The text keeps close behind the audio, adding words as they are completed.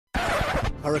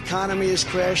Our economy is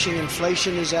crashing.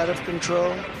 Inflation is out of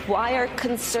control. Why are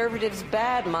conservatives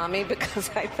bad, Mommy?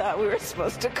 Because I thought we were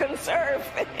supposed to conserve.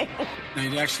 Now,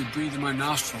 you'd actually breathe in my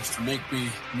nostrils to make me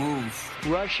move.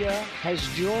 Russia has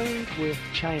joined with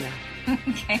China.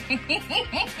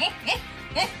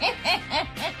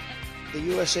 The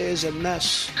USA is a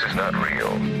mess. This is not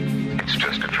real. It's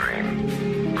just a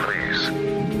dream. Please,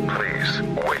 please,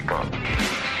 wake up.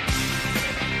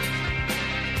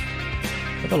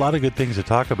 We have a lot of good things to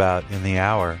talk about in the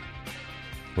hour.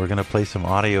 We're going to play some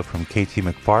audio from K.T.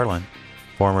 McFarland,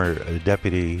 former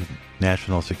Deputy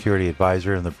National Security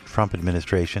Advisor in the Trump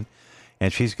administration,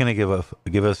 and she's going to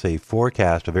give us a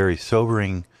forecast, a very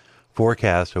sobering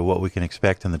forecast of what we can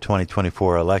expect in the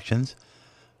 2024 elections.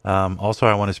 Also,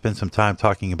 I want to spend some time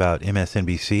talking about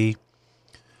MSNBC.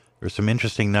 There's some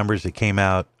interesting numbers that came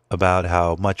out about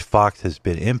how much Fox has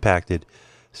been impacted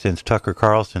since Tucker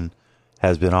Carlson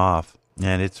has been off.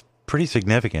 And it's pretty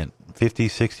significant.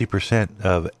 50-60%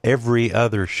 of every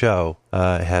other show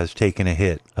has taken a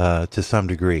hit to some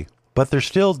degree. But they're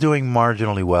still doing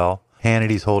marginally well.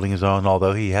 Hannity's holding his own,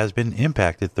 although he has been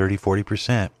impacted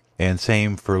 30-40%. And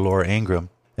same for Laura Ingraham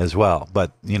as well.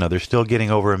 But, you know, they're still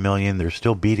getting over 1 million. They're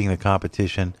still beating the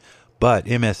competition. But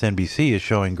MSNBC is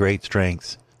showing great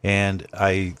strengths. And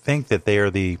I think that they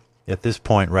are at this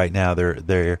point right now,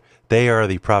 they are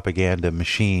the propaganda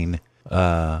machine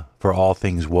for all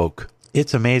things woke.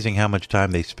 It's amazing how much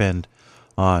time they spend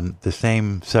on the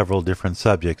same several different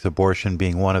subjects, abortion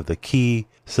being one of the key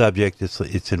subjects.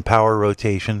 It's in power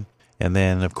rotation. And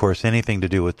then, of course, anything to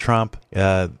do with Trump,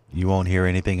 you won't hear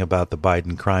anything about the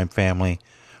Biden crime family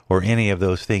or any of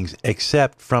those things,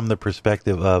 except from the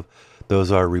perspective of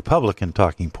those are Republican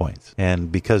talking points.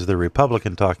 And because they're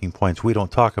Republican talking points, we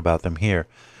don't talk about them here.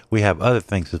 We have other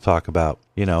things to talk about,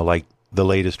 you know, like the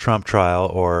latest Trump trial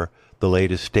or the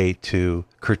latest state to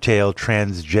curtail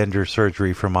transgender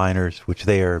surgery for minors, which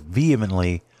they are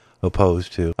vehemently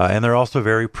opposed to. And they're also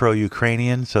very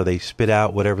pro-Ukrainian, so they spit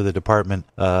out whatever the department,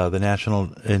 the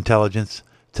National Intelligence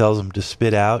tells them to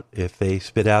spit out. If they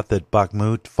spit out that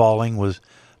Bakhmut falling was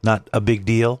not a big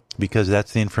deal, because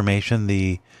that's the information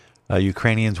the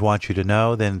Ukrainians want you to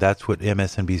know, then that's what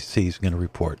MSNBC is going to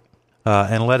report.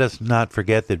 And let us not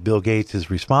forget that Bill Gates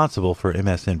is responsible for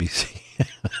MSNBC.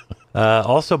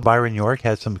 Also, Byron York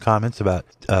had some comments about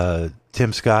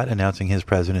Tim Scott announcing his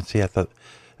presidency. I thought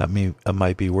that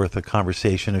might be worth a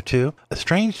conversation or two. A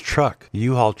strange truck,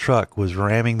 U-Haul truck, was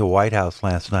ramming the White House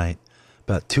last night,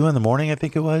 about 2 a.m, I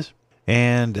think it was.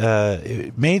 And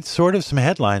it made sort of some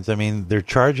headlines. I mean, they're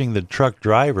charging the truck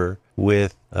driver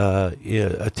with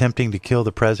attempting to kill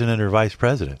the president or vice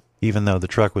president, even though the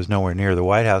truck was nowhere near the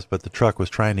White House, but the truck was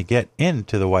trying to get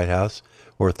into the White House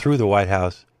or through the White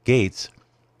House gates.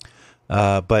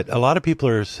 But a lot of people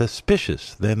are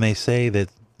suspicious. Then they say that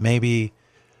maybe,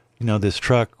 you know, this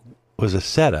truck was a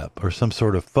setup or some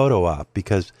sort of photo op,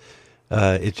 because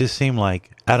it just seemed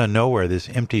like out of nowhere, this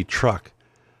empty truck.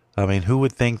 I mean, who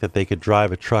would think that they could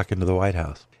drive a truck into the White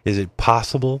House? Is it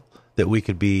possible that we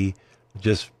could be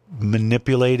just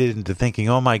manipulated into thinking,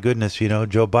 oh my goodness, you know,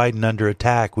 Joe Biden under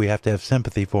attack, we have to have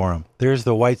sympathy for him? There's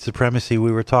the white supremacy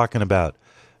we were talking about.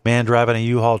 Man driving a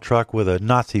U-Haul truck with a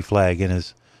Nazi flag in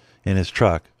his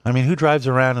truck. I mean, who drives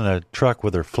around in a truck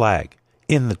with their flag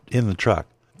in the truck?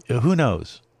 Who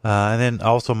knows? And then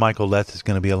also Michael Letts is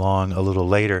going to be along a little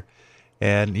later.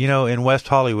 And, you know, in West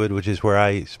Hollywood, which is where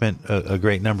I spent a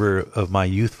great number of my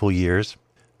youthful years,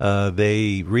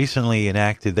 they recently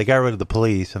they got rid of the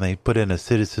police and they put in a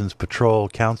citizens patrol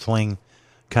counseling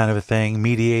kind of a thing,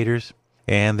 mediators,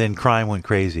 and then crime went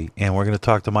crazy. And we're going to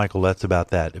talk to Michael Letts about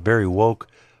that. A very woke,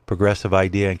 progressive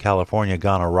idea in California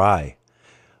gone awry.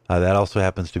 That also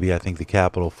happens to be, I think, the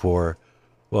capital for,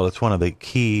 well, it's one of the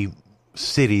key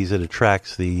cities that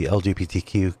attracts the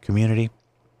LGBTQ community.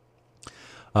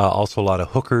 Also a lot of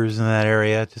hookers in that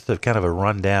area, just a kind of a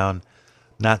rundown,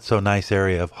 not so nice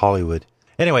area of Hollywood.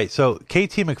 Anyway, so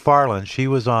K.T. McFarland, she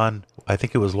was on, I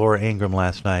think it was Laura Ingraham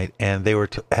last night, and they were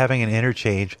having an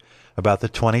interchange about the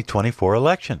 2024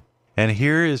 election. And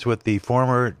here is what the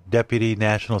former Deputy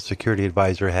National Security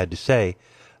Advisor had to say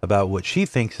about what she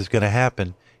thinks is going to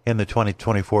happen in the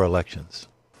 2024 elections.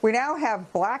 We now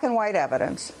have black and white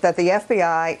evidence that the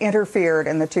FBI interfered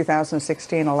in the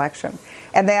 2016 election.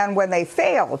 And then when they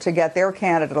failed to get their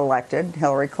candidate elected,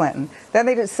 Hillary Clinton, then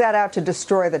they just set out to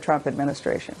destroy the Trump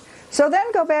administration. So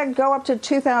then go up to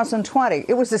 2020.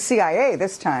 It was the CIA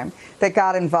this time that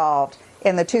got involved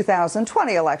in the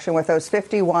 2020 election with those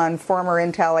 51 former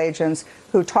intel agents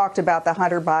who talked about the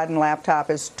Hunter Biden laptop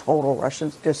as total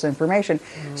Russian disinformation.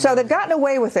 So they've gotten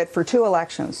away with it for 2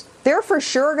 elections. They're for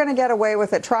sure going to get away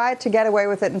with it, try to get away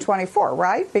with it in 24,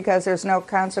 right? Because there's no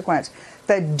consequence.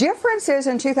 The difference is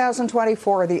in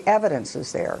 2024, the evidence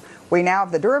is there. We now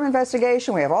have the Durham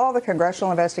investigation. We have all the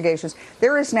congressional investigations.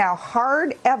 There is now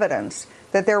hard evidence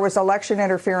that there was election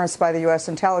interference by the U.S.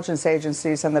 intelligence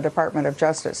agencies and the Department of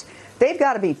Justice. They've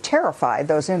got to be terrified,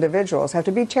 those individuals have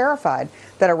to be terrified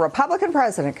that a Republican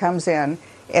president comes in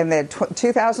the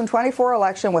 2024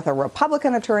 election with a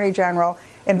Republican attorney general,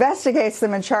 investigates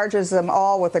them and charges them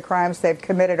all with the crimes they've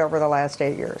committed over the last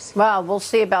 8 years. Well, we'll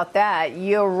see about that.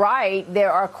 You're right.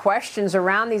 There are questions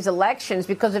around these elections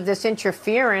because of this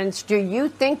interference. Do you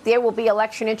think there will be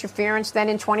election interference then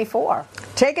in 24?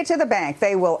 Take it to the bank.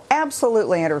 They will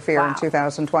absolutely interfere in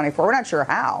 2024. We're not sure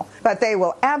how, but they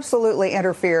will absolutely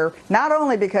interfere, not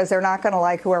only because they're not going to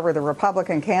like whoever the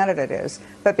Republican candidate is,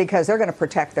 but because they're going to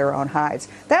protect their own hides.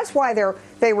 That's why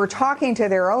they were talking to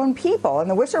their own people, and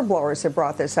the whistleblowers have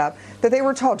brought this up, that they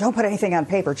were told, don't put anything on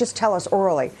paper, just tell us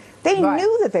orally. They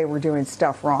knew that they were doing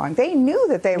stuff wrong. They knew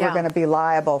that they were going to be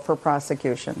liable for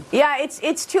prosecution. Yeah,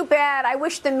 it's too bad. I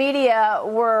wish the media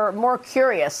were more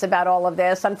curious about all of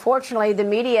this. Unfortunately, the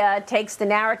media takes the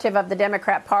narrative of the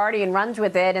Democrat Party and runs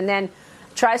with it and then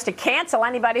tries to cancel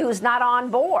anybody who's not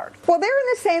on board. Well, they're in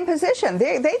the same position.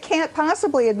 They can't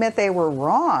possibly admit they were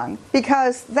wrong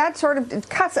because that sort of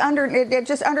it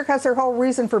just undercuts their whole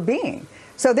reason for being.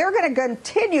 So they're going to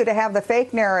continue to have the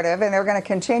fake narrative, and they're going to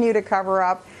continue to cover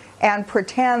up and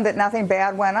pretend that nothing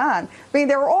bad went on. I mean,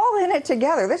 they're all in it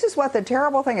together. This is what the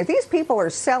terrible thing is. These people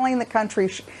are selling the country.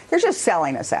 They're just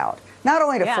selling us out, not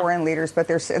only to foreign leaders, but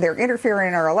they're interfering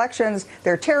in our elections.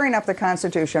 They're tearing up the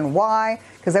Constitution. Why?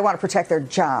 Because they want to protect their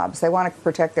jobs. They want to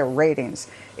protect their ratings.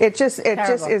 It just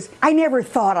is. I never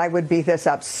thought I would be this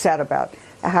upset about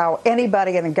how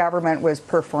anybody in the government was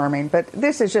performing, but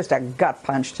this is just a gut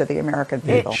punch to the American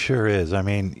people. It sure is. I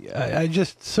mean, I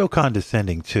just so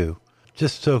condescending too.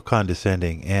 Just so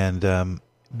condescending. And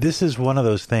this is one of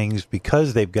those things,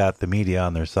 because they've got the media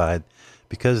on their side,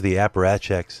 because the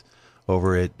apparatchiks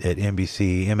over at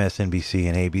NBC, MSNBC,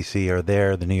 and ABC are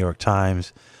there, the New York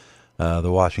Times,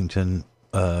 the Washington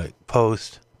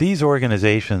Post. These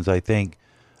organizations, I think,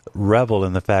 revel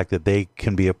in the fact that they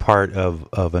can be a part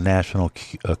of a national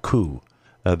coup.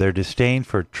 Their disdain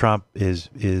for Trump is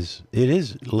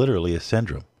literally a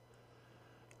syndrome.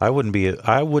 I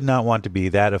would not want to be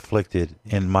that afflicted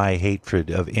in my hatred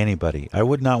of anybody. I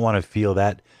would not want to feel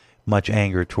that much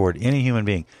anger toward any human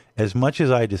being. As much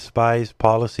as I despise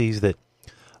policies that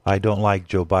I don't like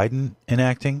Joe Biden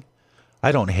enacting,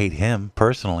 I don't hate him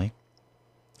personally.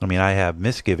 I mean, I have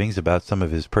misgivings about some of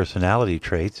his personality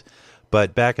traits,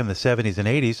 but back in the 70s and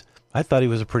 80s, I thought he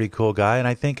was a pretty cool guy, and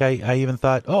I think I even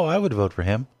thought, oh, I would vote for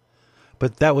him.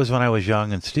 But that was when I was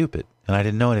young and stupid, and I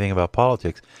didn't know anything about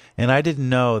politics, and I didn't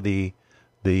know the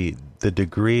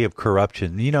degree of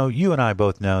corruption. You know, you and I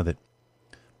both know that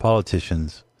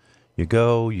politicians, you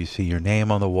go, you see your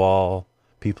name on the wall,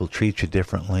 people treat you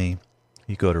differently.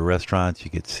 You go to restaurants, you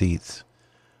get seats.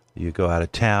 You go out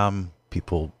of town,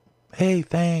 people, hey,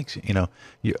 thanks. You know,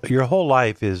 your whole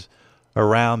life is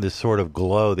around this sort of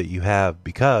glow that you have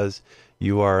because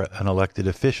you are an elected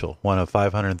official, one of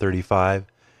 535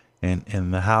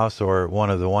 in the House or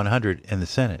one of the 100 in the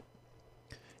Senate.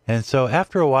 And so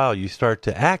after a while, you start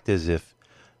to act as if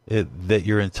that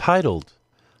you're entitled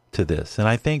to this. And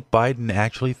I think Biden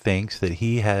actually thinks that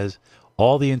he has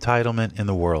all the entitlement in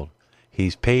the world.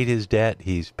 He's paid his debt,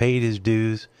 he's paid his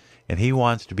dues, and he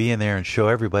wants to be in there and show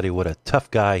everybody what a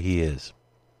tough guy he is.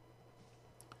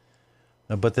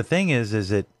 But the thing is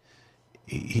that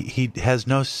he has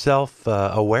no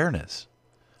self-awareness.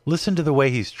 Listen to the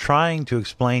way he's trying to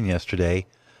explain yesterday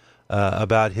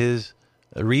about his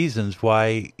reasons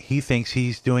why he thinks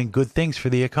he's doing good things for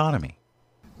the economy.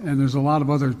 And there's a lot of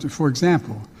other, for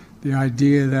example, the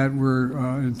idea that we're,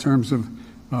 in terms of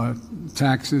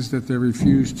taxes, that they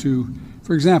refuse to,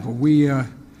 for example,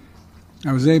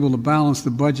 I was able to balance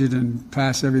the budget and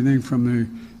pass everything from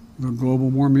the global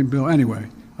warming bill. Anyway,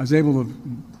 I was able to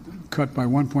cut by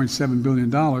 $1.7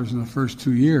 billion in the first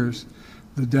 2 years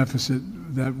the deficit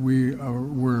that we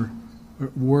were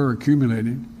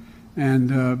accumulating.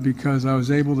 And because I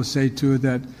was able to say to it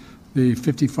that the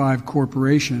 55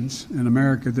 corporations in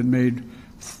America that made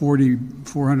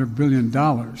 $400 billion,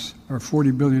 or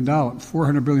 $400 billion,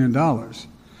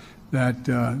 that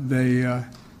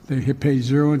they pay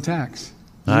zero in tax.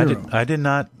 Zero. I did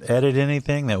not edit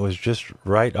anything. That was just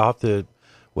right off the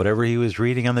whatever he was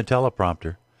reading on the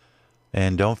teleprompter.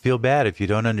 And don't feel bad if you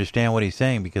don't understand what he's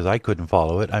saying, because I couldn't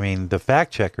follow it. I mean, the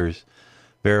fact checkers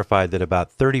verified that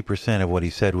about 30% of what he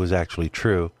said was actually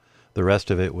true. The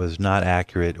rest of it was not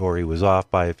accurate, or he was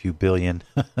off by a few billion.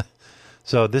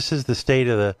 So this is the state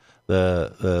of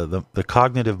the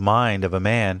cognitive mind of a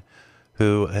man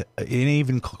who,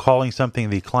 even calling something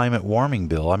the climate warming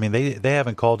bill. I mean, they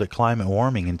haven't called it climate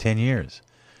warming in 10 years.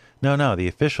 No, the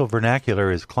official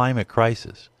vernacular is climate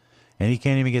crisis, and he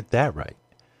can't even get that right.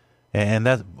 And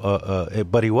that,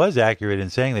 but he was accurate in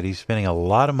saying that he's spending a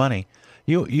lot of money.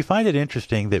 You find it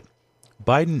interesting that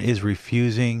Biden is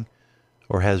refusing,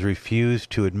 or has refused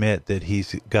to admit, that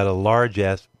he's got a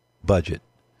large-ass budget.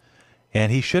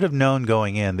 And he should have known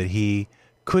going in that he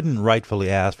couldn't rightfully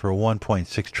ask for a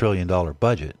 $1.6 trillion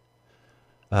budget.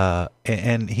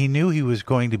 And he knew he was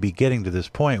going to be getting to this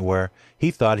point where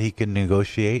he thought he could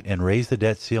negotiate and raise the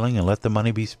debt ceiling and let the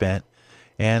money be spent.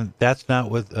 And that's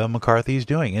not what McCarthy is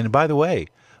doing. And by the way,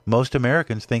 most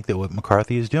Americans think that what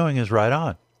McCarthy is doing is right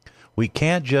on. We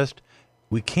can't just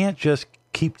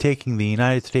keep taking the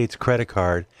United States credit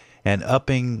card and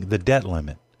upping the debt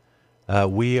limit.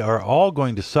 We are all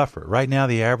going to suffer. Right now,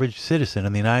 the average citizen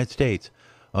in the United States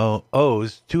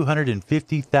owes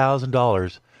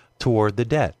 $250,000 toward the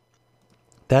debt.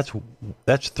 That's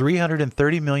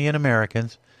 330 million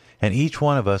Americans, and each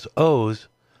one of us owes,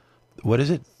 what is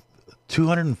it,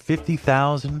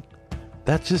 250,000?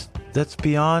 That's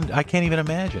beyond, I can't even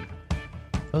imagine.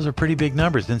 Those are pretty big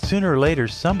numbers. And sooner or later,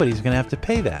 somebody's going to have to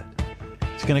pay that.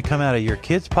 It's going to come out of your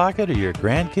kid's pocket or your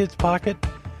grandkid's pocket,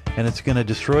 and it's going to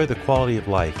destroy the quality of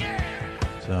life.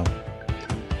 So,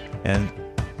 and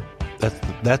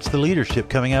that's the leadership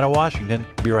coming out of Washington.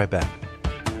 Be right back.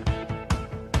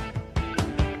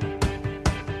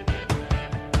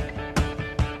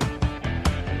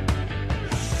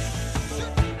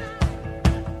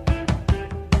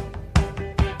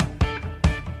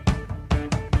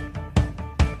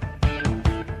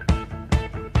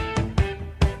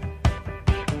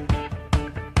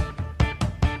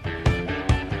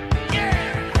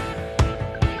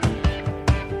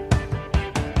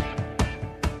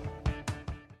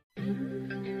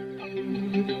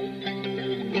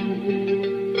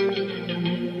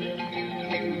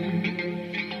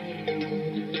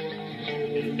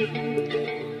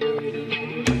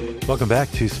 Welcome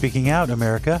back to Speaking Out,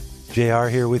 America. JR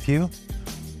here with you,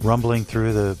 rumbling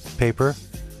through the paper,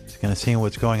 just kind of seeing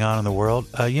what's going on in the world.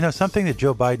 Something that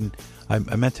Joe Biden, I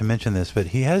meant to mention this, but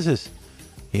he has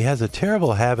a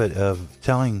terrible habit of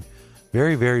telling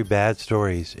very, very bad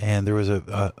stories. And there was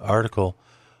a article,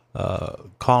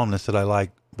 columnist that I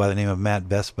like by the name of Matt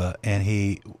Vespa, and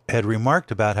he had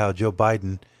remarked about how Joe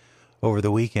Biden, over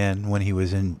the weekend when he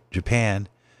was in Japan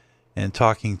and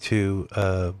talking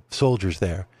to soldiers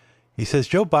there, he says,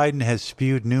 Joe Biden has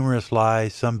spewed numerous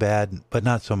lies, some bad, but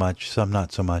not so much, some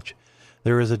not so much.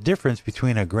 There is a difference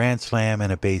between a grand slam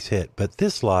and a base hit, but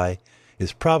this lie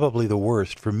is probably the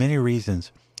worst for many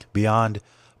reasons beyond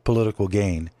political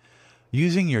gain.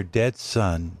 Using your dead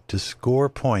son to score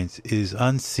points is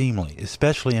unseemly,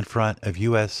 especially in front of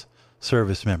U.S.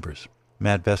 service members.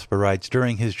 Matt Vespa writes,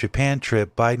 during his Japan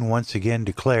trip, Biden once again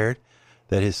declared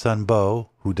that his son Beau,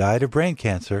 who died of brain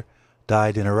cancer,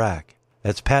 died in Iraq.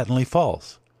 That's patently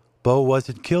false. Beau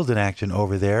wasn't killed in action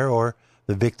over there or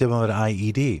the victim of an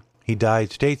IED. He died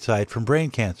stateside from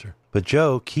brain cancer. But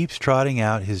Joe keeps trotting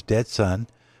out his dead son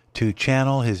to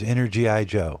channel his inner G.I.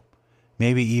 Joe,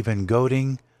 maybe even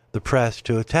goading the press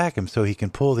to attack him so he can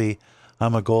pull the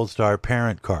I'm a Gold Star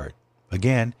parent card.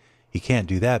 Again, he can't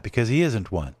do that because he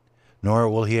isn't one, nor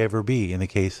will he ever be in the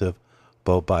case of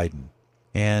Beau Biden.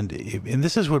 And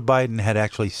this is what Biden had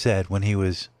actually said when he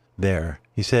was there.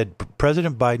 He said,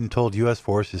 President Biden told U.S.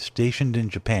 forces stationed in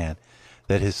Japan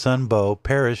that his son Beau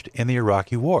perished in the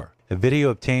Iraqi war. A video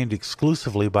obtained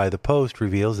exclusively by the Post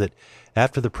reveals that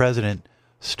after the president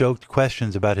stoked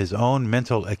questions about his own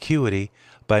mental acuity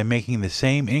by making the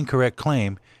same incorrect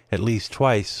claim at least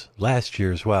twice last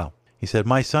year as well. He said,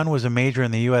 my son was a major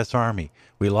in the U.S. Army.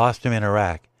 We lost him in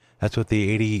Iraq. That's what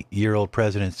the 80-year-old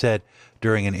president said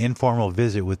during an informal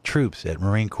visit with troops at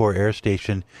Marine Corps Air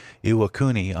Station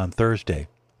Iwakuni on Thursday.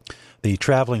 The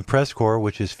traveling press corps,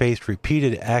 which has faced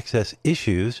repeated access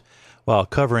issues while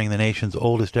covering the nation's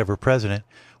oldest ever president,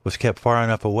 was kept far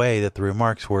enough away that the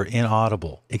remarks were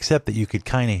inaudible, except that you could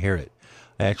kind of hear it.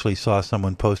 I actually saw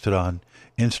someone post it on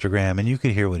Instagram, and you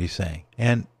could hear what he's saying.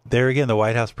 And there again, the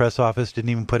White House press office didn't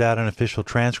even put out an official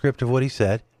transcript of what he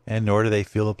said, and nor do they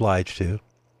feel obliged to.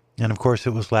 And of course,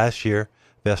 it was last year,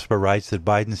 Vespa writes, that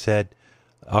Biden said,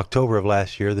 October of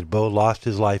last year, that Beau lost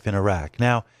his life in Iraq.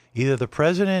 Now, either the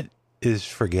president is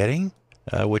forgetting,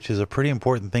 which is a pretty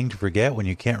important thing to forget when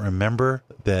you can't remember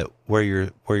that where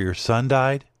your son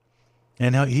died.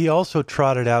 And he also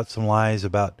trotted out some lies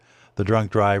about the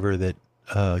drunk driver that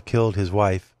killed his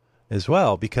wife as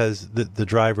well, because the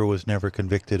driver was never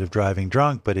convicted of driving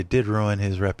drunk, but it did ruin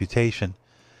his reputation.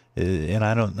 And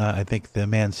I think the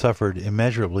man suffered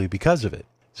immeasurably because of it.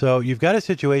 So you've got a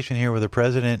situation here where the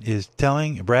president is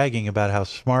bragging about how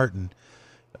smart and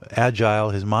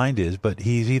agile his mind is, but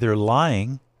he's either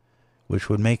lying, which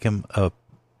would make him a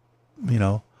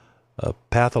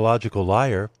pathological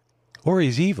liar, or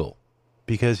he's evil,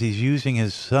 because he's using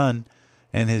his son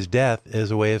and his death as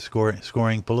a way of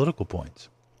scoring political points.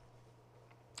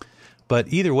 But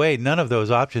either way, none of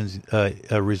those options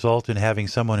result in having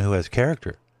someone who has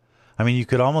character. I mean, you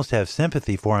could almost have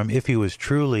sympathy for him if he was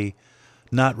truly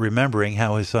not remembering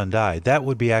how his son died. That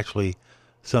would be actually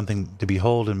something to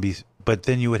behold but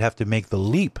then you would have to make the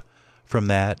leap from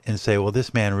that and say, well,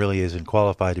 this man really isn't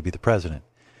qualified to be the president.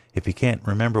 If he can't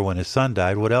remember when his son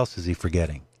died, what else is he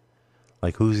forgetting?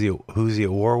 Like, who's he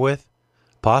at war with?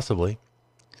 Possibly.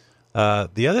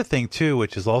 The other thing, too,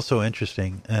 which is also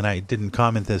interesting, and I didn't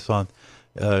comment this on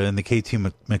in the KT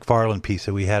McFarland piece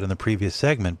that we had in the previous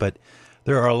segment, but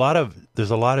there's a lot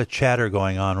of chatter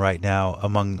going on right now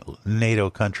among NATO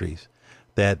countries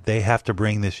that they have to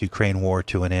bring this Ukraine war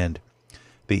to an end.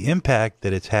 The impact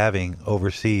that it's having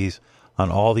overseas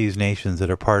on all these nations that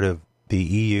are part of the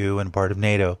EU and part of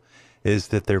NATO is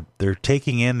that they're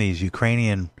taking in these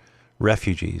Ukrainian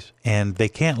refugees, and they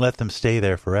can't let them stay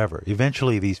there forever.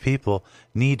 Eventually, these people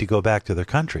need to go back to their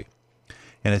country,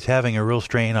 and it's having a real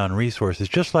strain on resources,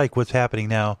 just like what's happening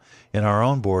now in our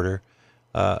own border,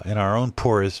 in our own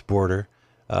porous border,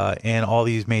 and all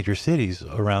these major cities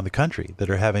around the country that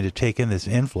are having to take in this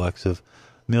influx of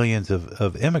millions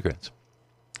of immigrants.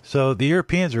 So the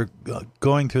Europeans are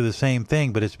going through the same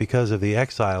thing, but it's because of the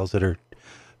exiles that are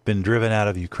been driven out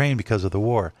of Ukraine because of the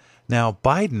war. Now,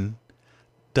 Biden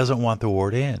doesn't want the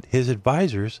war to end. His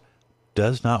advisors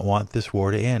does not want this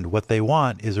war to end. What they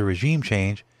want is a regime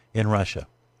change in Russia.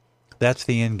 That's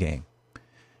the end game.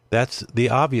 That's the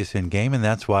obvious end game, and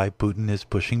that's why Putin is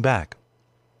pushing back.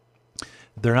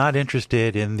 They're not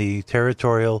interested in the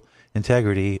territorial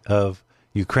integrity of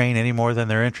Ukraine any more than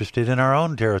they're interested in our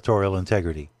own territorial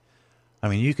integrity. I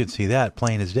mean, you could see that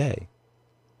plain as day.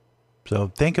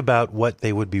 So think about what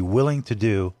they would be willing to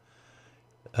do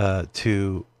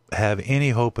to have any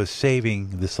hope of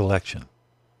saving this election.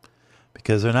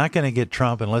 Because they're not going to get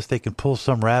Trump unless they can pull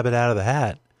some rabbit out of the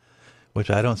hat, which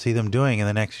I don't see them doing in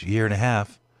the next year and a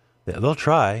half. They'll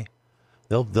try.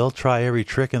 They'll try every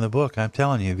trick in the book. I'm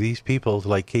telling you, these people,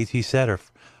 like KT said,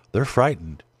 they're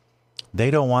frightened.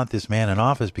 They don't want this man in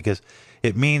office because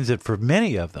it means that for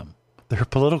many of them, their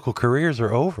political careers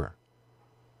are over.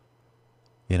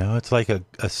 You know, it's like a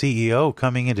CEO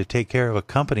coming in to take care of a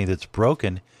company that's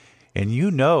broken, and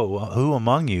you know who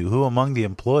among the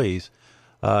employees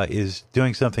is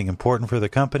doing something important for the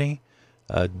company,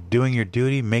 doing your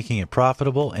duty, making it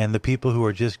profitable, and the people who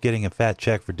are just getting a fat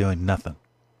check for doing nothing.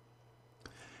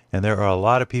 And there are a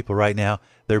lot of people right now,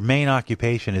 their main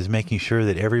occupation is making sure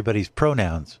that everybody's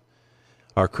pronouns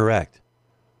are correct.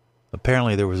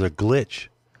 Apparently there was a glitch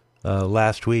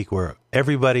last week where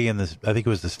everybody in this, I think it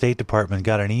was the State Department,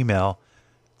 got an email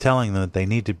telling them that they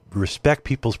need to respect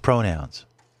people's pronouns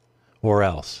or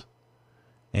else.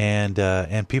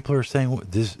 And people are saying,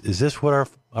 is this what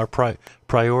our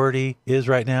priority is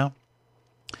right now?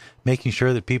 Making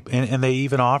sure that people, and they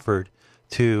even offered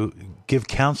to give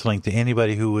counseling to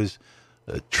anybody who was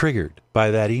triggered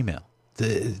by that email.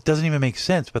 It doesn't even make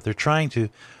sense, but they're trying to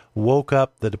woke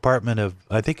up the Department of,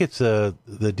 I think it's the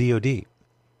DOD.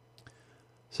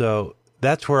 So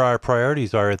that's where our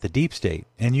priorities are at the deep state.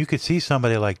 And you could see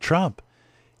somebody like Trump,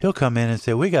 he'll come in and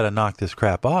say, we got to knock this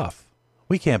crap off.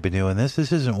 We can't be doing this.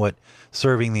 This isn't what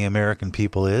serving the American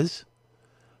people is.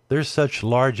 There's such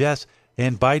largesse,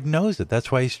 and Biden knows it.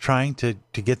 That's why he's trying to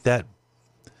get that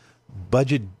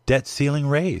budget debt ceiling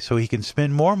raised so he can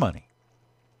spend more money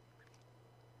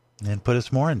and put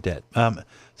us more in debt.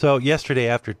 So yesterday,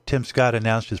 after Tim Scott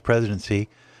announced his presidency,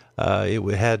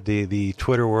 it had the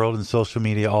Twitter world and social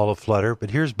media all aflutter.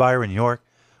 But here's Byron York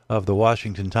of the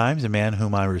Washington Times, a man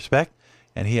whom I respect,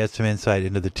 and he has some insight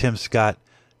into the Tim Scott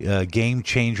game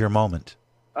changer moment.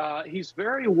 He's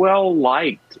very well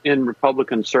liked in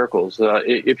Republican circles.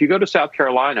 If you go to South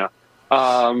Carolina,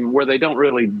 where they don't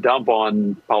really dump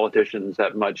on politicians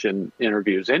that much in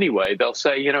interviews anyway, they'll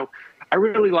say, you know, I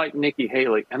really like Nikki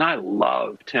Haley and I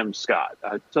love Tim Scott.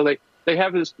 So they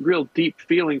have this real deep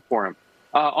feeling for him.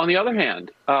 On the other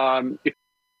hand, it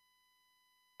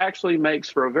actually makes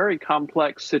for a very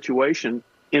complex situation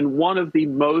in one of the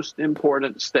most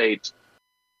important states.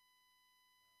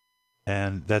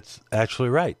 And that's actually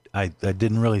right. I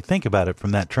didn't really think about it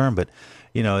from that term, but,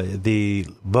 the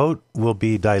vote will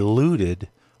be diluted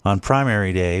on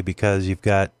primary day because you've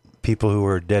got people who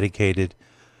are dedicated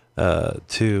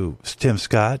to Tim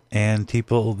Scott and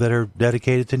people that are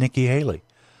dedicated to Nikki Haley.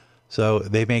 So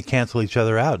they may cancel each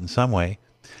other out in some way.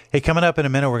 Hey, coming up in a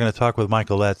minute, we're going to talk with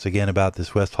Michael Letts again about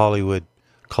this West Hollywood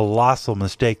colossal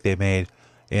mistake they made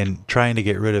in trying to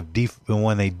get rid of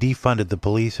when they defunded the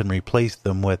police and replaced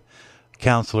them with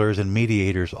counselors and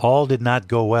mediators. All did not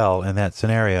go well in that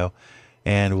scenario,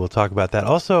 and we'll talk about that.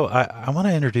 Also, I want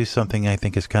to introduce something I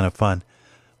think is kind of fun.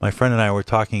 My friend and I were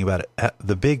talking about it.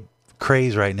 The big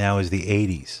craze right now is the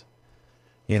 80s.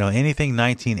 Anything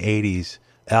 1980s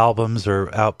albums are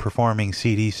outperforming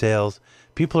CD sales.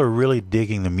 People are really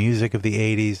digging the music of the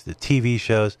 80s, the TV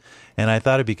shows, and I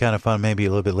thought it'd be kind of fun maybe a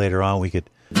little bit later on we could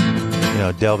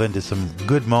delve into some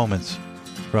good moments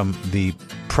from the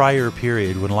prior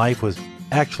period when life was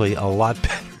actually a lot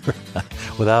better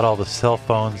without all the cell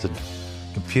phones and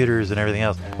computers and everything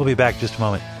else. We'll be back in just a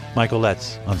moment. Michael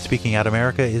Letts on Speaking Out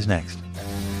America is next.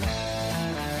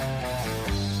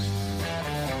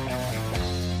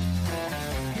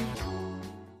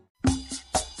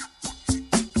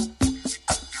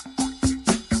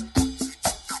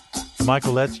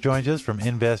 Michael Letts joins us from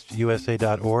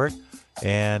InvestUSA.org,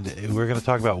 and we're going to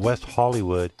talk about West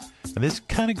Hollywood. And this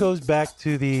kind of goes back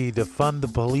to the defund the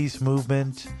police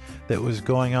movement that was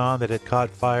going on that had caught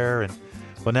fire. And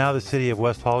well, now the city of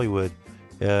West Hollywood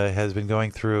has been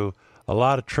going through a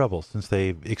lot of trouble since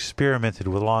they've experimented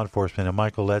with law enforcement. And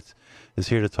Michael Letts is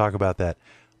here to talk about that.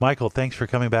 Michael, thanks for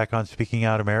coming back on Speaking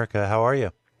Out America. How are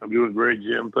you? I'm doing great,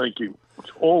 Jim. Thank you. It's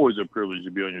always a privilege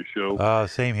to be on your show.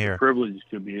 Same here. It's a privilege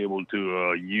to be able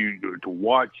to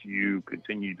watch you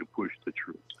continue to push the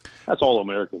truth. That's all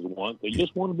Americans want. They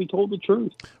just want to be told the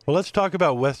truth. Well, let's talk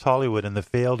about West Hollywood and the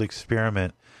failed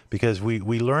experiment, because we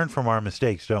learn from our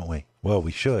mistakes, don't we? Well,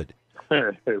 we should.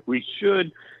 We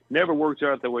should. Never works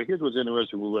out that way. Here's what's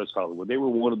interesting with West Hollywood. They were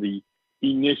one of the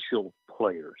initial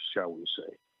players, shall we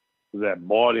say, that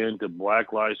bought into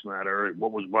Black Lives Matter.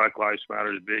 What was Black Lives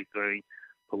Matter's big thing?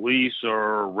 Police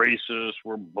are racist,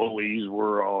 we're bullies,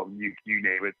 we're you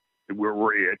name it,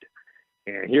 we're it.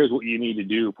 And here's what you need to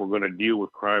do if we're going to deal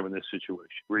with crime in this situation.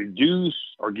 Reduce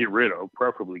or get rid of,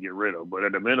 preferably get rid of, but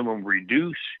at a minimum,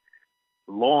 reduce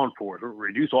law enforcement,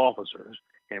 reduce officers,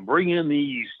 and bring in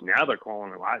these, now they're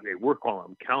calling them, we're calling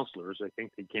them counselors. I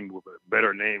think they came up with a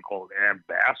better name called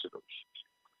ambassadors,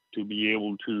 to be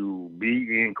able to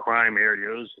be in crime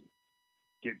areas and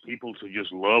get people to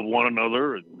just love one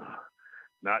another and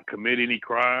not commit any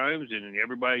crimes, and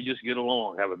everybody just get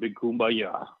along, have a big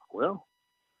kumbaya. Well,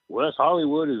 West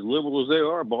Hollywood, as liberal as they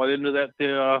are, bought into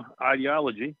that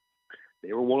ideology.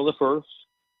 They were one of the first,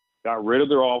 got rid of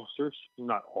their officers,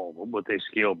 not all of them, but they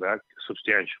scaled back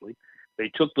substantially.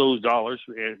 They took those dollars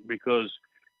because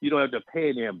you don't have to pay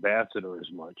an ambassador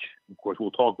as much. Of course, we'll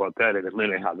talk about that in a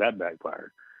minute, how that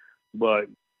backfired. But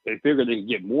they figured they could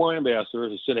get more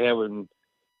ambassadors instead of having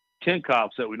 10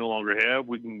 cops that we no longer have.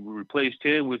 We can replace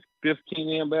 10 with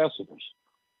 15 ambassadors.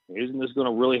 Isn't this going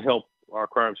to really help our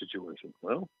crime situation?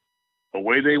 Well,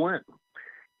 away they went.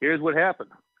 Here's what happened.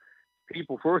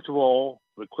 People, first of all,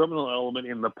 the criminal element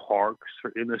in the parks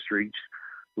or in the streets,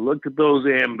 looked at those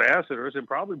ambassadors and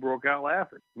probably broke out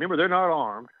laughing. Remember, they're not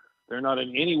armed. They're not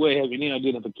in any way have any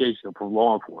identification from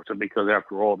law enforcement, because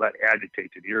after all, that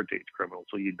agitates and irritates criminals.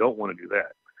 So you don't want to do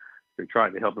that. They're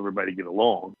trying to help everybody get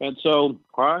along. And so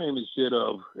crime, instead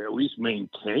of at least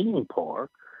maintaining par,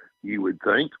 you would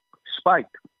think,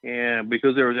 spiked. And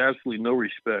because there was absolutely no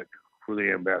respect for the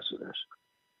ambassadors.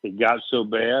 It got so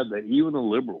bad that even the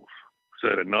liberals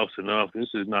said, enough's enough. This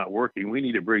is not working. We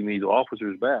need to bring these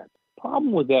officers back.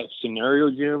 Problem with that scenario,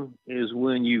 Jim, is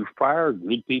when you fire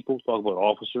good people, talk about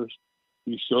officers,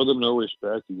 you show them no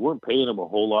respect. You weren't paying them a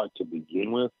whole lot to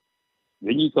begin with.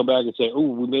 Then you come back and say, oh,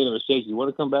 we made a mistake. You want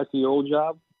to come back to your old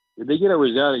job? Did they get a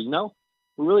result? No,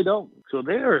 we really don't. So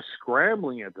they are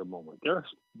scrambling at the moment. Their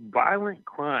violent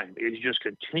crime is just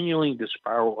continuing to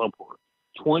spiral upward,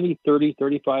 20, 30,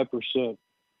 35%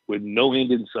 with no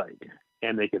end in sight.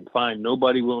 And they can find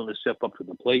nobody willing to step up to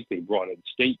the plate. They brought in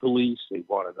state police. They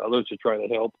brought in others to try to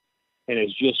help. And it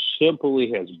just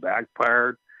simply has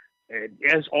backfired, and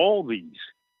as all these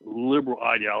liberal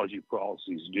ideology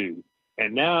policies do.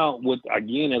 And now,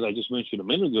 again, as I just mentioned a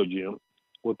minute ago, Jim,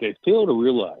 what they fail to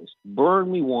realize,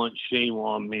 burn me once, shame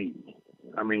on me.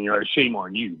 I mean, shame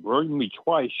on you. Burn me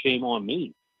twice, shame on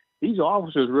me. These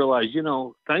officers realize,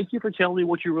 thank you for telling me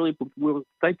what you really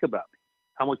think about me,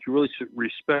 how much you really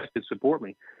respect and support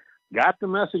me. got the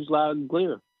message loud and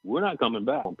clear. We're not coming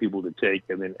back on people to take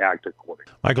and then act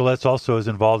accordingly. Michael Letts also is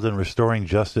involved in Restoring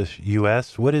Justice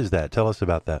U.S. What is that? Tell us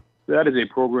about that. That is a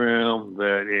program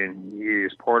that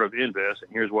is part of Invest,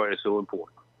 and here's why it's so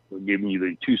important. We're giving you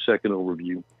the 2-second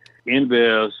overview.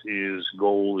 Invest's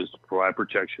goal is to provide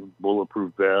protection,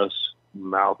 bulletproof vests,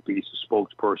 mouthpiece, a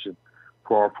spokesperson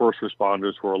for our first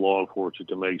responders, for our law enforcement,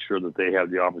 to make sure that they have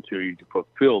the opportunity to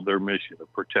fulfill their mission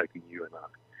of protecting you and I.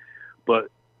 But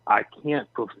I can't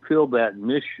fulfill that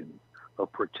mission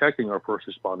of protecting our first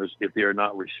responders if they are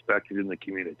not respected in the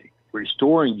community.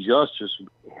 Restoring Justice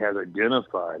has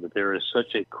identified that there is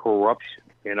such a corruption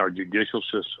in our judicial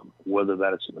system, whether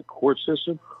that is in the court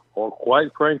system or,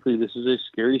 quite frankly, this is a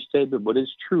scary statement, but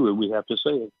it's true, and we have to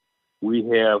say it. We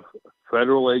have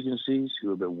federal agencies who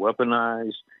have been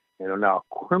weaponized and are now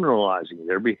criminalizing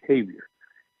their behavior.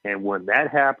 And when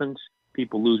that happens,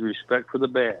 people lose respect for the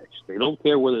badge. They don't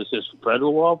care whether it says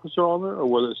federal officer on there or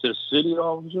whether it says city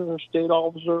officer or state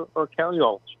officer or county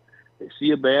officer. They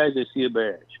see a badge, they see a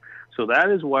badge. So that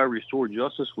is why Restore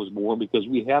Justice was born, because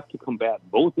we have to combat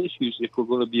both issues if we're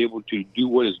going to be able to do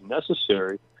what is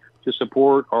necessary to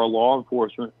support our law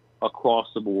enforcement across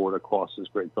the board, across this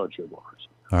great country of ours.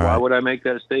 Why would I make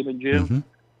that statement, Jim? Mm-hmm.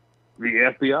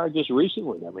 The FBI just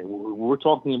recently, I mean, we're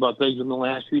talking about things in the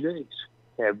last few days,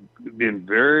 have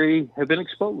been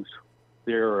exposed.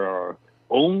 Their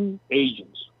own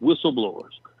agents,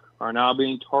 whistleblowers, are now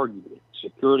being targeted.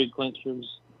 Security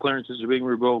clearances are being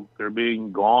revoked. They're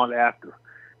being gone after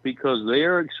because they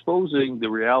are exposing the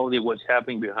reality of what's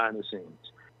happening behind the scenes.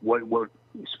 What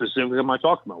specifically am I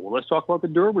talking about? Well, let's talk about the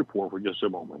Durham report for just a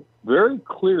moment. Very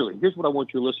clearly, here's what I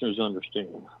want your listeners to understand.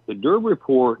 The Durham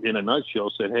report, in a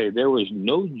nutshell, said, hey, there was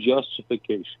no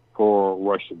justification for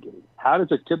Russiagate. How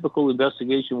does a typical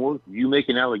investigation work? You make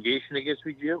an allegation against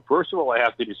me, Jim. First of all, I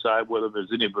have to decide whether there's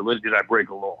any validity. Did I break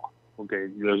a law? Okay,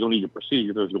 there's no need to proceed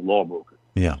if there's no law broken.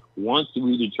 Yeah. Once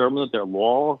we determine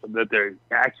that their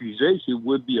accusation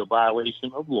would be a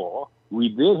violation of law,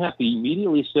 we then have to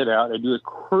immediately set out and do a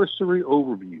cursory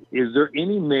overview. Is there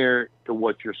any merit to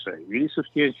what you're saying? Any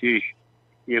substantiation?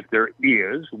 If there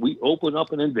is, we open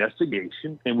up an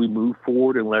investigation and we move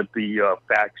forward and let the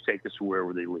facts take us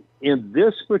wherever they lead. In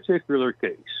this particular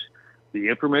case, the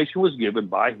information was given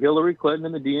by Hillary Clinton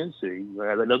and the DNC.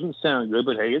 That doesn't sound good,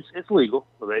 but hey, it's legal.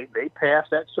 They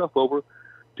passed that stuff over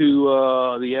to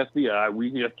the FBI.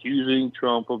 We accusing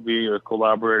Trump of being a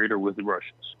collaborator with the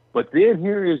Russians. But then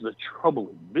here is the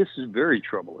troubling. This is very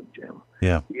troubling, Jim.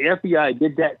 Yeah. The FBI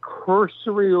did that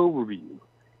cursory overview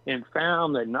and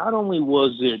found that not only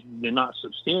was it not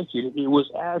substantiated, it was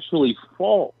actually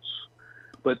false.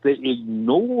 But they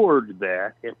ignored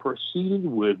that and proceeded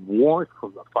with warrants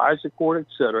from the FISA court,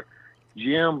 et cetera.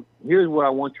 Jim, here's what I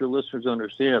want your listeners to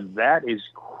understand. That is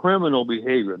criminal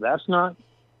behavior. That's not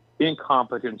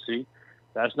incompetency.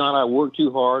 That's not I work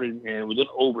too hard and with an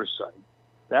oversight.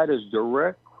 That is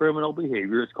direct criminal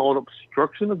behavior. It's called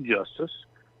obstruction of justice.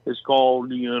 It's called,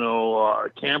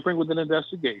 tampering with an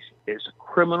investigation. It's a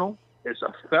criminal. It's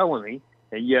a felony.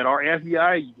 And yet our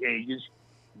FBI agents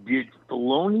did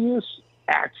felonious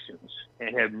actions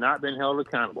and have not been held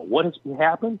accountable. What has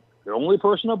happened? The only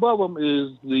person above them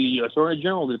is the Attorney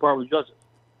General of the Department of Justice.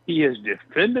 He has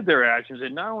defended their actions,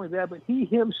 and not only that, but he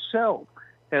himself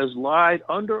has lied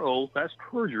under oath. That's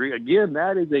perjury. Again,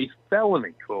 that is a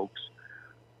felony, folks,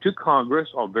 to Congress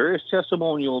on various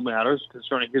testimonial matters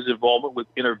concerning his involvement with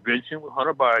intervention with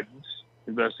Hunter Biden's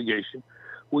investigation.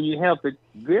 When you have the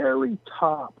very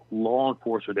top law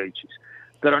enforcement agencies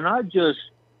that are not just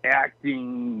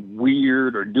acting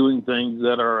weird or doing things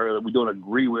that we don't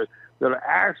agree with, that are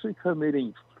actually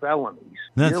committing felonies.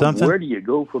 That's something. Where do you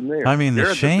go from there? I mean,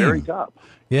 the shame. At the very top.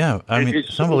 Yeah, I mean,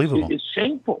 it's unbelievable. It's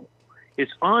shameful.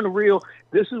 It's unreal.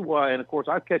 This is why, and of course,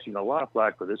 I'm catching a lot of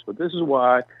flack for this, but this is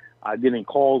why I've been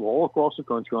called all across the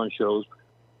country on shows.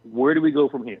 Where do we go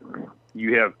from here?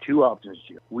 You have two options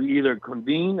here. We either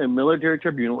convene a military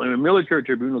tribunal, and the military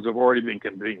tribunals have already been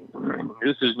convened.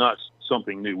 This is not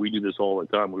something new. We do this all the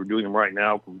time. We're doing them right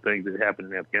now from things that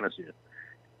happened in Afghanistan.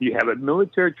 You have a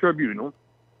military tribunal.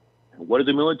 What is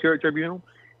a military tribunal?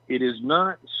 It is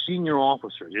not senior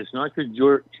officers. It's not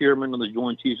the chairman of the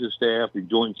Joint Chiefs of Staff, the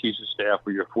Joint Chiefs of Staff,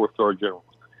 or your four-star generals.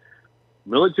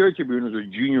 Military tribunals are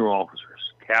junior officers,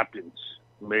 captains,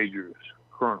 majors,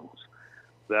 colonels,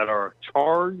 that are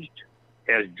charged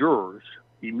as jurors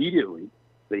immediately.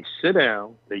 They sit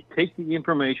down, they take the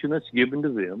information that's given to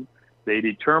them, they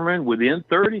determine within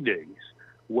 30 days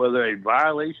whether a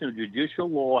violation of judicial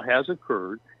law has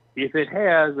occurred. If it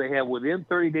has, they have within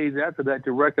 30 days after that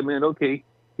to recommend, okay,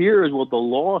 here is what the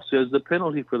law says the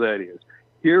penalty for that is.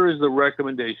 Here is the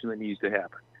recommendation that needs to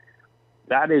happen.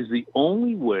 That is the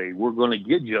only way we're going to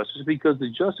get justice, because the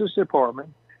Justice Department,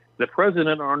 the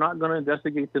president, are not going to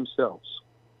investigate themselves.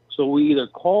 So we either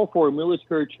call for a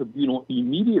military tribunal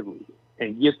immediately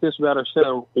and get this matter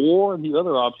settled, or the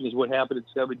other option is what happened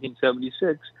in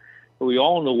 1776. We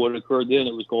all know what occurred then.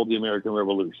 It was called the American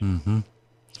Revolution. Mm-hmm.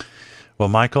 Well,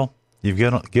 Michael, you've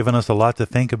given us a lot to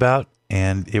think about,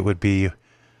 and it would be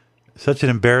such an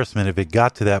embarrassment if it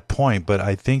got to that point. But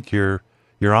I think you're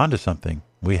onto something.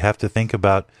 We have to think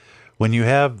about, when you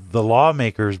have the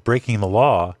lawmakers breaking the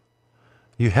law,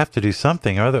 you have to do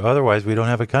something. Otherwise, we don't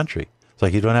have a country. It's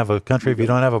like you don't have a country if you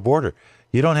don't have a border.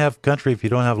 You don't have a country if you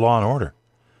don't have law and order.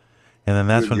 And then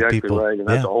that's You're when exactly people... right. And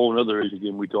that's a whole other issue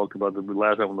again. We talked about the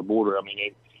last time on the border. I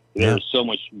mean, there's so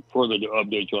much further to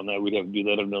update you on that. We'd have to do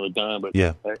that another time. But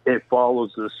it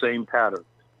follows the same pattern.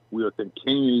 We are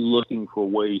continually looking for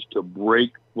ways to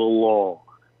break the law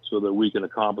so that we can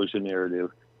accomplish a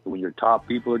narrative. And when your top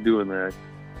people are doing that,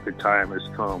 the time has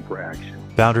come for action.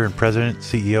 Founder and president,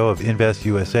 CEO of Invest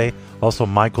USA. Also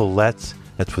Michael Letts.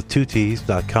 That's with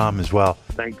 2Ts.com as well.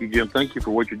 Thank you, Jim. Thank you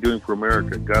for what you're doing for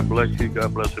America. God bless you.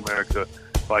 God bless America.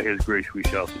 By His grace, we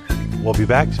shall succeed. We'll be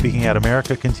back. Speaking Out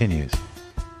America continues.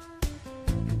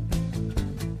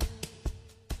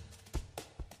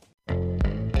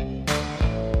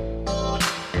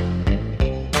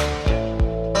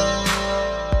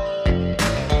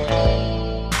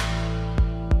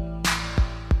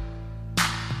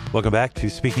 Welcome back to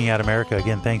Speaking Out America.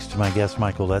 Again, thanks to my guest,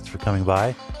 Michael Letts, for coming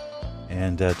by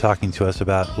and talking to us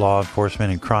about law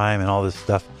enforcement and crime and all this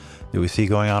stuff that we see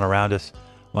going on around us.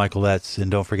 Michael Letts, and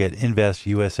don't forget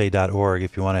investusa.org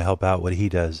if you want to help out what he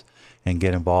does and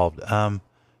get involved. Let's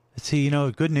see,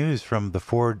 good news from the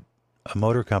Ford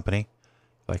Motor Company.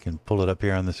 If I can pull it up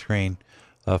here on the screen.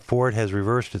 Ford has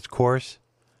reversed its course,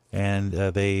 and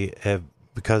they have,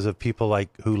 because of people like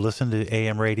who listen to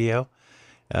AM radio,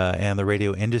 and the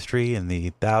radio industry and the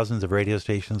thousands of radio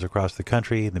stations across the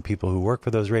country and the people who work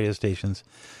for those radio stations,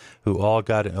 who all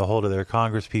got a hold of their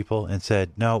Congress people and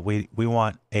said, no, we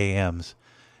want AMs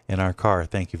in our car.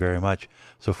 Thank you very much.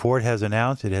 So Ford has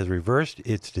announced it has reversed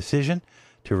its decision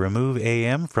to remove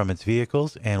AM from its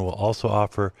vehicles and will also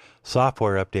offer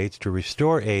software updates to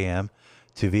restore AM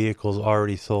to vehicles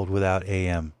already sold without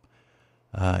AM.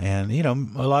 And, a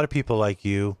lot of people like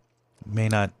you may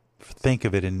not think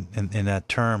of it in that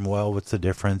term. Well, what's the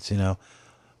difference,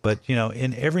 But,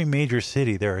 in every major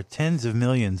city, there are tens of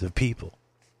millions of people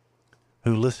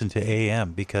who listen to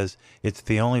AM because it's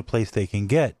the only place they can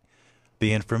get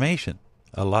the information.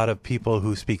 A lot of people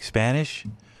who speak Spanish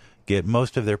get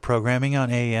most of their programming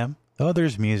on AM. Oh,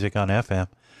 there's music on FM.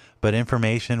 But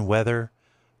information, weather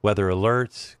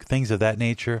alerts, things of that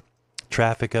nature,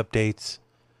 traffic updates,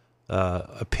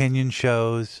 opinion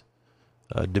shows,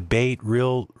 debate,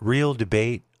 real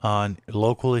debate on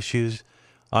local issues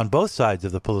on both sides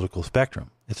of the political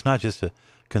spectrum. It's not just a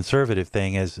conservative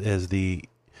thing as the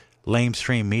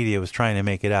lamestream media was trying to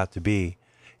make it out to be.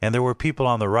 And there were people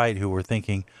on the right who were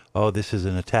thinking, oh, this is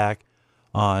an attack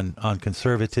on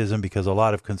conservatism because a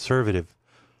lot of conservative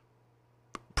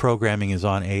programming is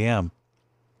on AM,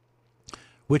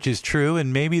 which is true,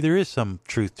 and maybe there is some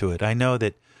truth to it. I know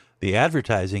that the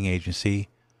advertising agency,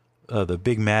 the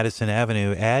big Madison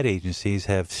Avenue ad agencies,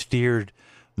 have steered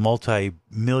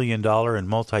multi-million-dollar and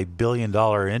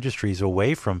multi-billion-dollar industries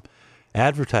away from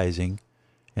advertising,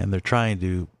 and they're trying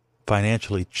to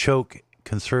financially choke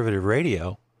conservative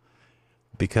radio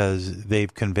because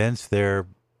they've convinced their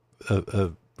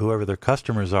whoever their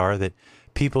customers are that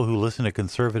people who listen to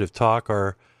conservative talk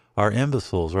are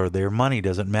imbeciles or their money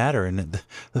doesn't matter. And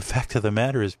the fact of the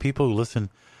matter is people who listen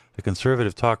to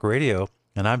conservative talk radio,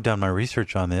 and I've done my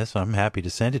research on this, I'm happy to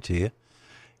send it to you,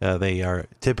 they are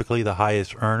typically the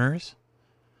highest earners.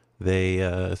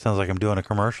 It sounds like I'm doing a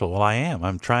commercial. Well, I am.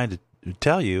 I'm trying to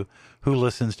tell you who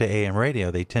listens to AM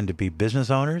radio. They tend to be business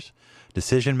owners,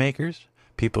 decision makers,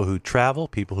 people who travel,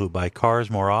 people who buy cars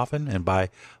more often and buy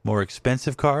more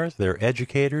expensive cars. They're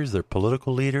educators, they're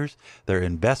political leaders, they're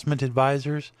investment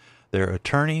advisors, they're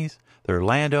attorneys, they're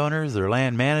landowners, they're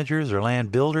land managers, they're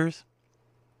land builders.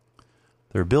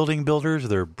 They're building builders,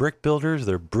 they're brick builders,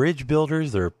 they're bridge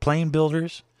builders, they're plane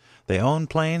builders. They own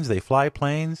planes, they fly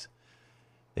planes,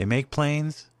 they make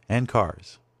planes and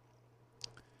cars.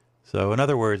 So in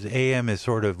other words, AM is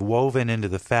sort of woven into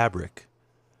the fabric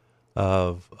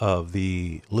of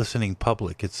the listening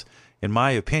public. It's, in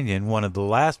my opinion, one of the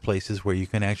last places where you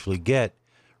can actually get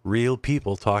real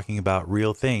people talking about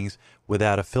real things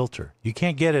without a filter. You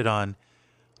can't get it on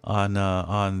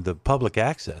the public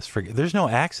access. There's no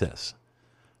access.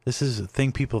 This is a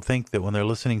thing people think that when they're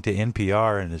listening to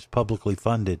NPR and it's publicly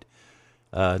funded,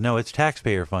 No, it's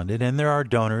taxpayer funded, and there are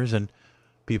donors and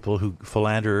people who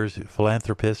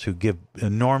philanthropists who give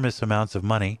enormous amounts of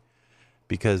money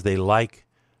because they like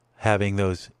having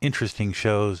those interesting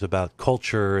shows about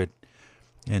culture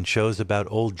and shows about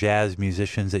old jazz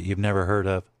musicians that you've never heard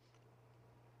of,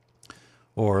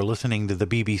 or listening to the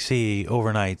BBC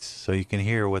overnights so you can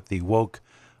hear what the woke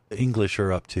English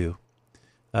are up to.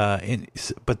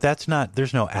 But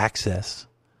there's no access.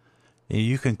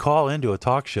 You can call into a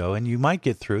talk show and you might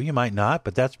get through, you might not,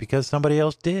 but that's because somebody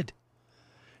else did.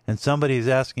 And somebody's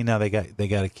asking now, they got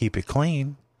to keep it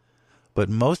clean. But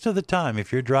most of the time,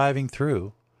 if you're driving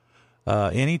through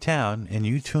any town and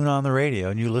you tune on the radio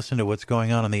and you listen to what's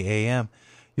going on in the AM,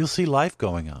 you'll see life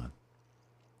going on.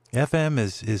 FM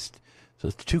is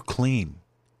too clean.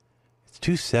 It's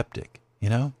too septic, you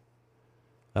know?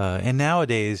 And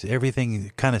nowadays,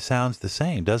 everything kind of sounds the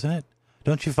same, doesn't it?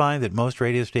 Don't you find that most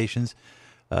radio stations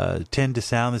tend to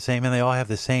sound the same, and they all have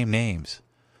the same names?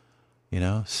 You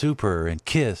know, Super and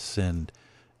Kiss and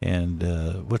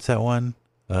what's that one?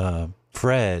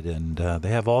 Fred, and they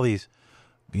have all these,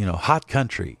 you know, hot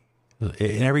country.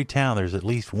 In every town, there's at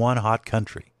least one hot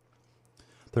country.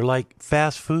 They're like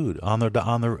fast food on the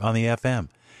FM,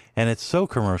 and it's so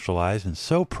commercialized and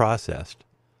so processed.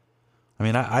 I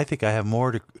mean, I think I have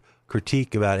more to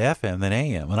critique about FM than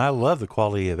AM, and I love the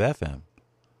quality of FM.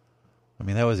 I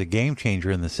mean, that was a game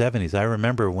changer in the 70s. I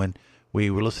remember when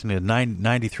we were listening to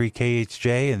 93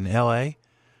 KHJ in L.A.,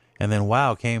 and then,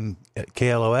 wow, came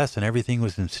KLOS, and everything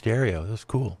was in stereo. It was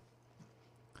cool.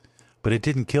 But it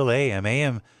didn't kill AM.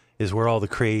 AM is where all the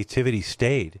creativity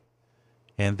stayed.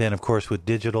 And then, of course, with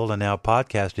digital and now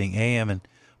podcasting, AM and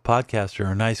podcaster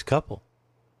are a nice couple.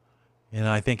 And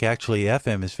I think actually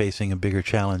FM is facing a bigger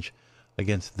challenge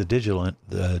against the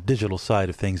digital side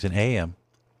of things in AM.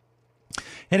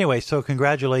 Anyway, so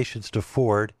congratulations to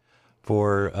Ford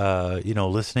for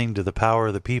listening to the power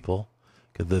of the people.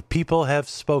 The people have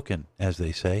spoken, as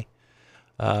they say.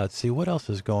 Let's see, what else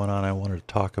is going on I wanted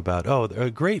to talk about? Oh,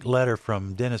 a great letter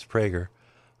from Dennis Prager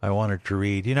I wanted to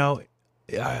read. You know,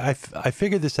 I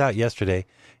figured this out yesterday,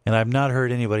 and I've not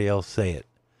heard anybody else say it.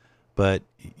 But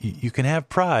you can have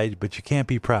pride, but you can't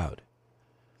be proud.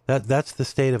 That's the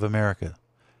state of America.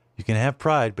 You can have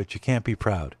pride, but you can't be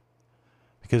proud.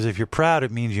 Because if you're proud,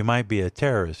 it means you might be a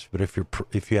terrorist. But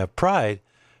if you have pride,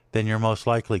 then you're most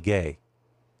likely gay.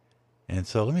 And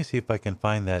so let me see if I can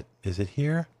find that. Is it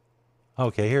here?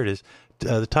 Okay, here it is.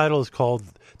 The title is called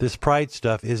 "This Pride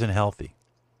Stuff Isn't Healthy."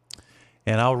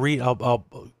 And I'll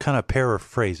kind of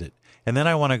paraphrase it. And then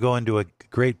I want to go into a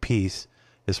great piece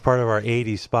as part of our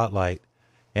 80s spotlight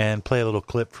and play a little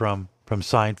clip from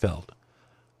Seinfeld.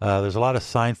 There's a lot of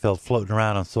Seinfeld floating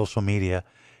around on social media,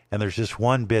 and there's just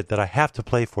one bit that I have to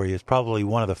play for you. It's probably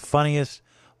one of the funniest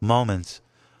moments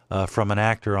from an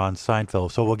actor on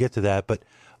Seinfeld. So we'll get to that. But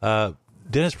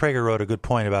Dennis Prager wrote a good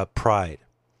point about pride.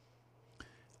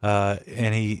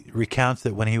 And he recounts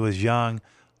that when he was young,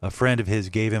 a friend of his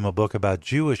gave him a book about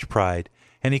Jewish pride,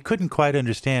 and he couldn't quite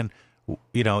understand,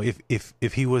 you know,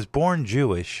 if he was born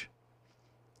Jewish,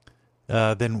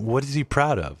 then what is he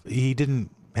proud of? He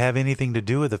didn't have anything to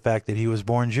do with the fact that he was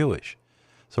born Jewish.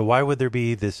 So why would there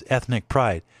be this ethnic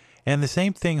pride? And the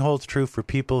same thing holds true for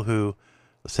people who,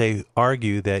 say,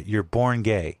 argue that you're born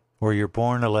gay, or you're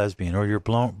born a lesbian, or you're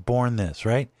born this,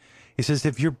 right? He says,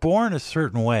 if you're born a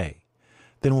certain way,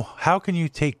 then how can you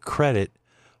take credit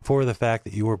for the fact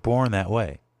that you were born that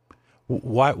way?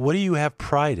 What do you have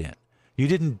pride in? You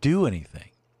didn't do anything.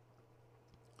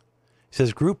 He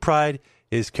says, group pride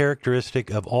is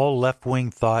characteristic of all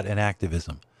left-wing thought and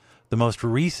activism. The most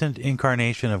recent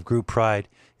incarnation of group pride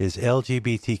is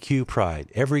LGBTQ pride.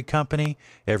 Every company,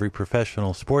 every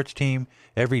professional sports team,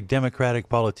 every Democratic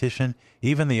politician,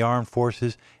 even the armed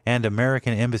forces and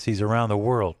American embassies around the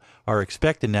world are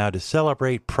expected now to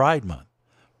celebrate Pride Month,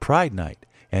 Pride Night,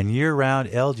 and year-round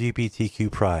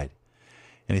LGBTQ pride.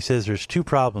 And he says there's two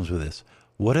problems with this.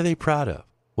 What are they proud of?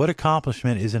 What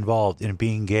accomplishment is involved in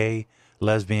being gay,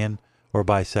 lesbian, or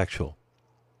bisexual?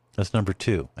 That's number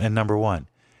two. And number one.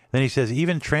 Then he says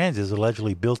even trans is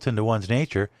allegedly built into one's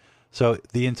nature. So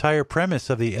the entire premise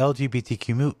of the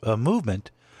LGBTQ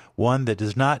movement, one that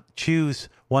does not choose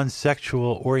one's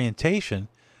sexual orientation,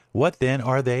 what then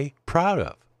are they proud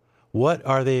of? What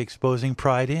are they exposing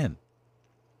pride in?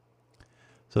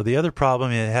 So the other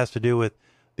problem, it has to do with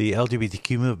the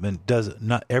LGBTQ movement does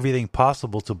not everything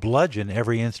possible to bludgeon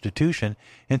every institution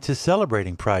into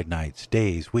celebrating pride nights,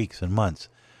 days, weeks, and months.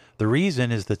 The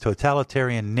reason is the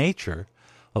totalitarian nature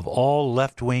of all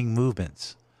left-wing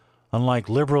movements. Unlike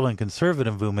liberal and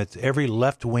conservative movements, every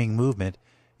left-wing movement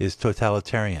is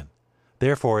totalitarian.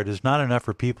 Therefore, it is not enough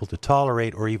for people to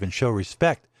tolerate or even show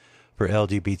respect for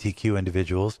LGBTQ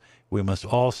individuals. We must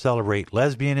all celebrate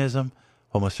lesbianism,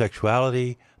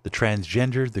 homosexuality, the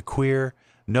transgendered, the queer.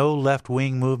 No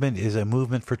left-wing movement is a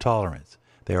movement for tolerance.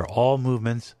 They are all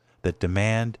movements that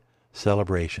demand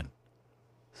celebration.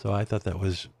 So I thought that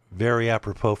was very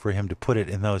apropos for him to put it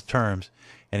in those terms,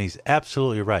 and he's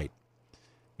absolutely right.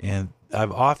 And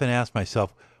I've often asked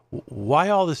myself, why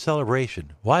all the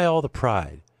celebration? Why all the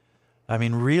pride? I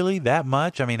mean, really, that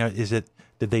much? I mean, did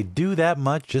they do that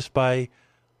much just by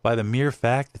the mere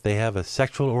fact that they have a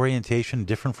sexual orientation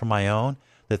different from my own,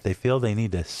 that they feel they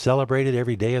need to celebrate it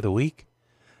every day of the week?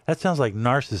 That sounds like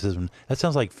narcissism. That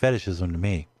sounds like fetishism to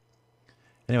me.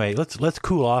 Anyway, let's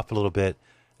cool off a little bit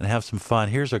and have some fun.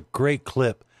 Here's a great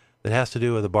clip that has to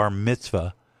do with a bar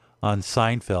mitzvah on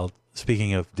Seinfeld,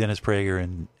 speaking of Dennis Prager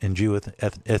and Jewish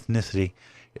ethnicity.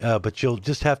 But you'll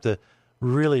just have to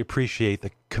really appreciate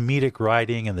the comedic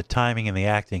writing and the timing and the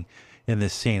acting in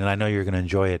this scene, and I know you're going to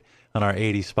enjoy it on our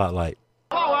 80s Spotlight.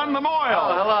 Hello, I'm the Moyle.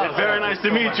 Oh, hello. It's very nice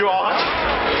to meet you all.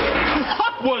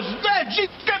 What was that? She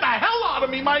scared the hell out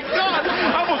of me, my God.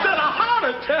 I almost had a heart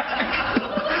attack.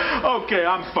 Okay,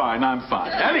 I'm fine.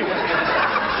 Anyway,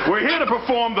 we're here to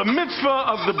perform the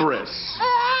mitzvah of the bris.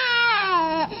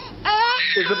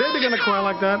 Is the baby going to cry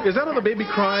like that? Is that how the baby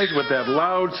cries, with that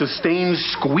loud, sustained,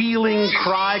 squealing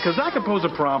cry? Because that could pose a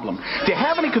problem. Do you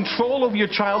have any control over your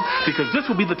child? Because this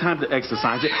will be the time to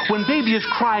exercise it. When baby is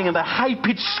crying in the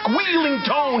high-pitched, squealing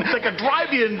tone that could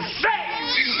drive you insane.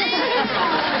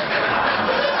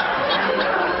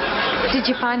 Did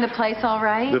you find the place all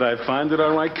right? Did I find it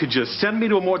all right? Could you send me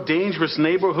to a more dangerous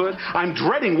neighborhood? I'm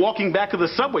dreading walking back to the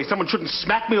subway. Someone shouldn't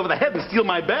smack me over the head and steal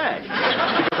my bag.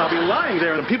 Because I'll be lying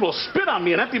there and people will spit on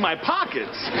me and empty my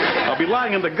pockets. I'll be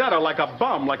lying in the gutter like a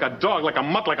bum, like a dog, like a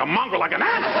mutt, like a mongrel, like an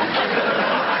animal.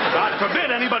 God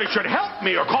forbid anybody should help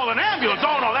me or call an ambulance.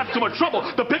 Oh, no, that's too much trouble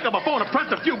to pick up a phone and press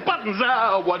a few buttons.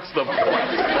 Oh, what's the point?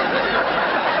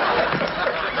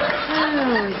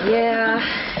 Oh, yeah.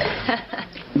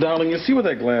 Darling, you see where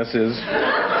that glass is?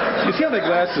 You see how that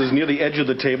glass is near the edge of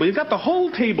the table? You've got the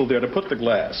whole table there to put the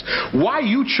glass. Why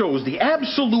you chose the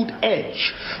absolute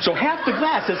edge. So half the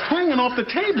glass is hanging off the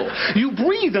table. You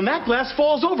breathe and that glass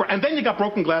falls over. And then you got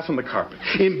broken glass on the carpet.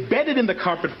 Embedded in the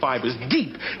carpet fibers.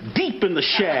 Deep in the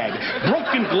shag.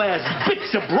 Broken glass.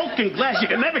 Bits of broken glass. You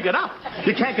can never get up.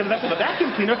 You can't get it up with a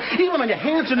vacuum cleaner. Even on your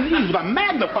hands and knees with a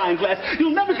magnifying glass.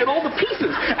 You'll never get all the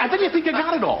pieces. And then you think you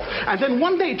got it all. And then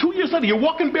one day, 2 years later, you're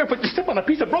walking barefoot, you step on a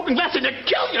piece of broken glass and you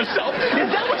kill yourself. Is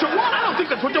that what you want? I don't think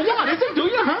that's what you want, is it? Do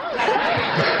you, huh?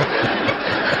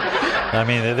 I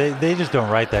mean, they just don't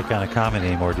write that kind of comedy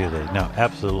anymore, do they? No,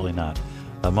 absolutely not.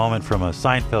 A moment from a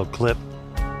Seinfeld clip.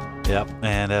 Yep,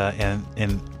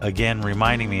 and again,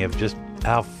 reminding me of just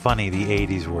how funny the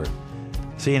 80s were.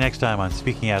 See you next time on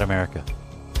Speaking Out America.